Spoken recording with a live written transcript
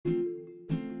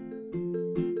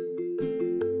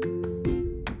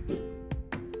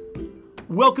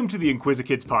Welcome to the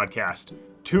Inquisikids podcast.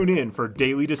 Tune in for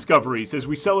daily discoveries as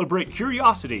we celebrate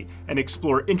curiosity and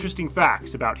explore interesting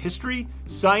facts about history,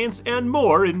 science, and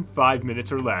more in 5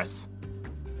 minutes or less.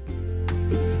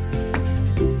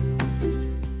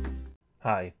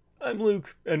 Hi, I'm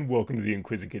Luke, and welcome to the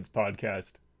Inquisikids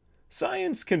podcast.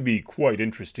 Science can be quite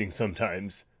interesting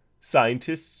sometimes.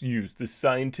 Scientists use the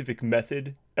scientific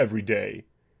method every day.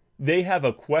 They have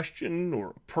a question or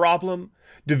a problem,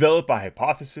 develop a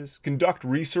hypothesis, conduct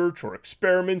research or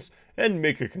experiments, and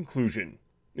make a conclusion.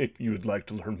 If you would like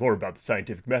to learn more about the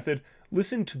scientific method,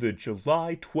 listen to the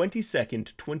July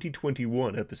 22nd,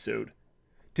 2021 episode.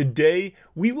 Today,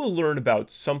 we will learn about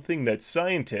something that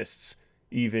scientists,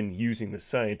 even using the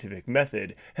scientific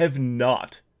method, have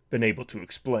not been able to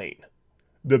explain.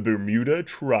 The Bermuda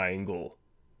Triangle.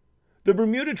 The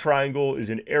Bermuda Triangle is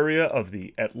an area of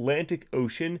the Atlantic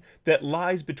Ocean that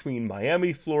lies between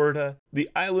Miami, Florida, the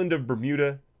island of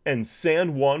Bermuda, and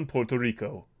San Juan, Puerto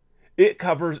Rico. It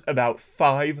covers about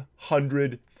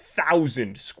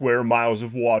 500,000 square miles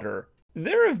of water.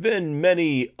 There have been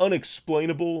many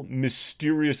unexplainable,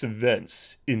 mysterious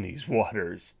events in these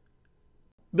waters.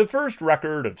 The first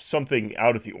record of something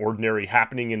out of the ordinary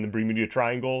happening in the Bermuda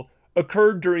Triangle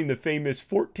occurred during the famous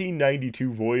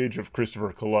 1492 voyage of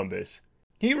Christopher Columbus.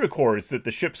 He records that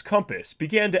the ship's compass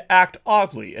began to act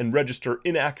oddly and register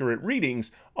inaccurate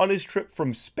readings on his trip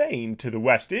from Spain to the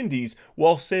West Indies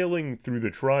while sailing through the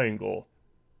triangle.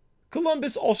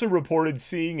 Columbus also reported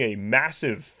seeing a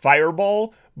massive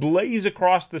fireball blaze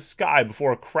across the sky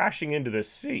before crashing into the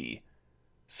sea.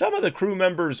 Some of the crew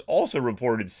members also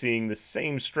reported seeing the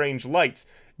same strange lights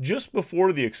just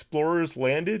before the explorers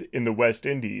landed in the West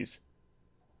Indies.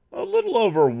 A little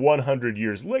over 100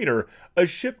 years later, a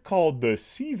ship called the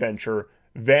Sea Venture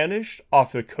vanished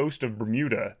off the coast of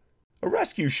Bermuda. A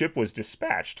rescue ship was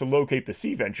dispatched to locate the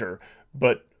Sea Venture,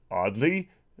 but oddly,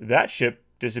 that ship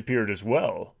disappeared as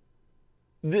well.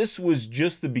 This was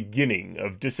just the beginning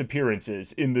of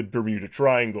disappearances in the Bermuda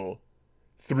Triangle.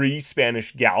 3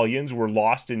 Spanish galleons were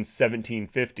lost in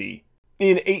 1750.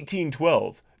 In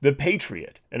 1812, the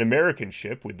Patriot, an American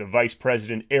ship with the Vice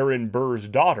President Aaron Burr's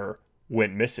daughter,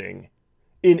 went missing.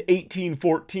 In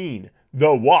 1814,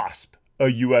 the Wasp, a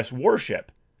U.S.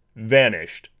 warship,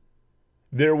 vanished.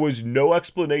 There was no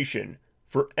explanation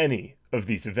for any of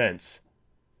these events.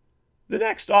 The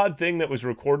next odd thing that was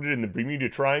recorded in the Bermuda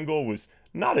Triangle was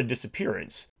not a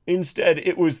disappearance. Instead,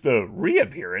 it was the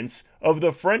reappearance of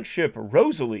the French ship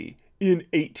Rosalie in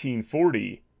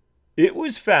 1840. It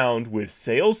was found with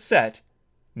sails set,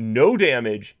 no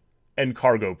damage, and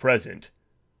cargo present.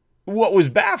 What was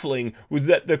baffling was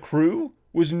that the crew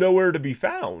was nowhere to be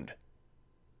found.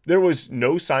 There was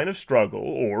no sign of struggle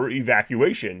or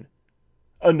evacuation.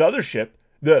 Another ship,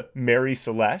 the Mary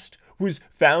Celeste, was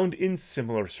found in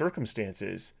similar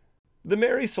circumstances. The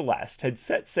Mary Celeste had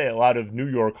set sail out of New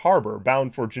York Harbor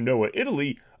bound for Genoa,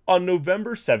 Italy on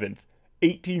November 7th,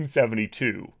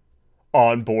 1872.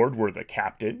 On board were the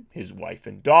captain, his wife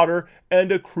and daughter,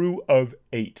 and a crew of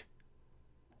 8.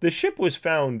 The ship was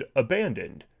found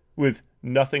abandoned, with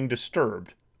nothing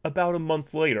disturbed, about a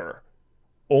month later.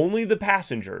 Only the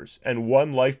passengers and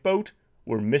 1 lifeboat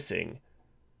were missing,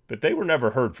 but they were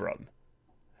never heard from.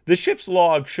 The ship's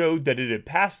log showed that it had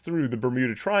passed through the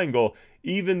Bermuda Triangle,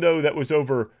 even though that was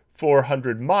over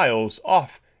 400 miles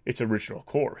off its original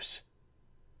course.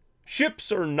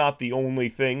 Ships are not the only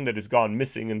thing that has gone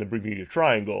missing in the Bermuda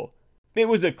Triangle. It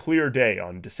was a clear day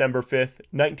on December 5th,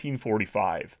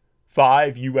 1945.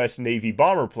 5 U.S. Navy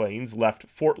bomber planes left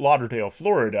Fort Lauderdale,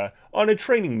 Florida, on a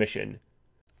training mission.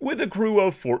 With a crew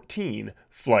of 14,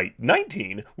 Flight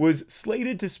 19 was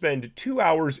slated to spend 2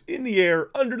 hours in the air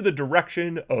under the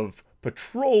direction of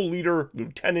Patrol Leader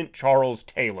Lieutenant Charles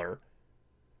Taylor.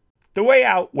 The way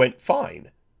out went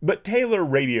fine, but Taylor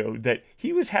radioed that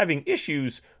he was having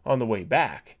issues on the way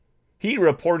back. He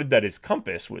reported that his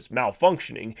compass was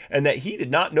malfunctioning and that he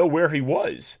did not know where he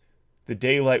was. The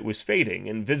daylight was fading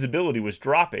and visibility was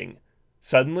dropping.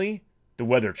 Suddenly, the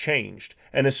weather changed,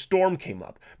 and a storm came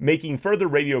up, making further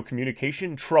radio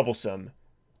communication troublesome.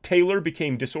 Taylor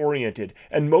became disoriented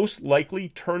and most likely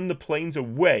turned the planes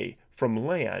away from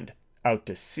land out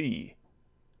to sea.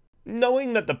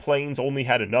 Knowing that the planes only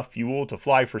had enough fuel to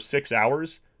fly for 6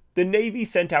 hours, the Navy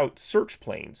sent out search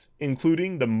planes,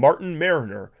 including the Martin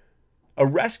Mariner, a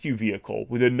rescue vehicle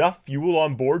with enough fuel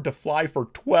on board to fly for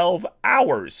 12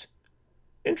 hours.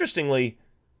 Interestingly,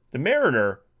 the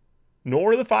Mariner,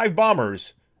 nor the 5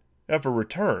 bombers, ever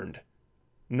returned,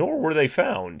 nor were they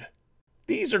found.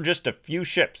 These are just a few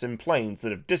ships and planes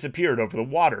that have disappeared over the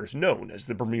waters known as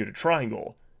the Bermuda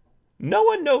Triangle. No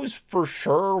one knows for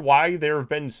sure why there have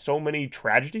been so many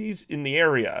tragedies in the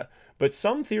area, but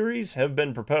some theories have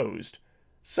been proposed.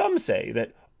 Some say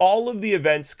that all of the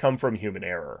events come from human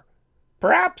error.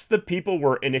 Perhaps the people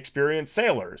were inexperienced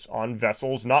sailors on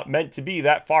vessels not meant to be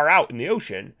that far out in the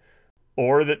ocean,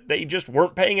 or that they just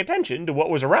weren't paying attention to what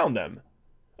was around them.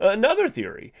 Another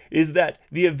theory is that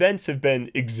the events have been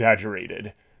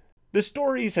exaggerated. The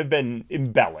stories have been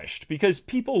embellished because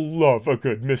people love a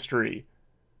good mystery.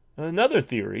 Another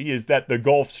theory is that the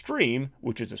Gulf Stream,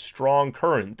 which is a strong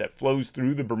current that flows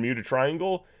through the Bermuda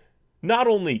Triangle, not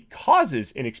only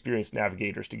causes inexperienced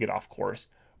navigators to get off course,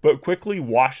 but quickly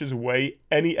washes away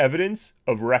any evidence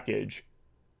of wreckage.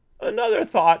 Another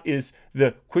thought is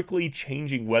the quickly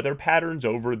changing weather patterns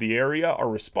over the area are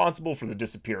responsible for the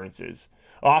disappearances.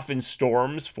 Often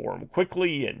storms form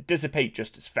quickly and dissipate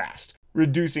just as fast,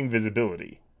 reducing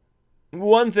visibility.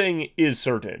 One thing is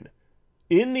certain.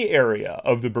 In the area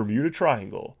of the Bermuda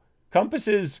Triangle,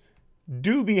 compasses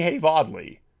do behave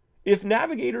oddly. If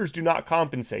navigators do not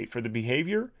compensate for the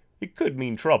behavior, it could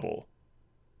mean trouble.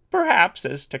 Perhaps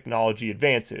as technology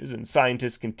advances and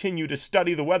scientists continue to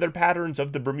study the weather patterns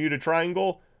of the Bermuda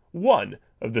Triangle, one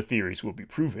of the theories will be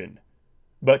proven.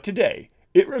 But today,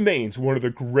 it remains one of the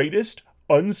greatest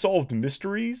unsolved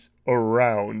mysteries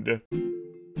around.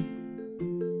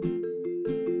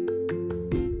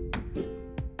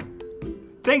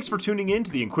 Thanks for tuning in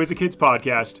to the Inquisikids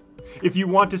podcast. If you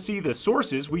want to see the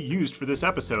sources we used for this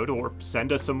episode or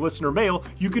send us some listener mail,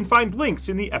 you can find links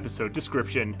in the episode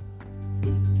description.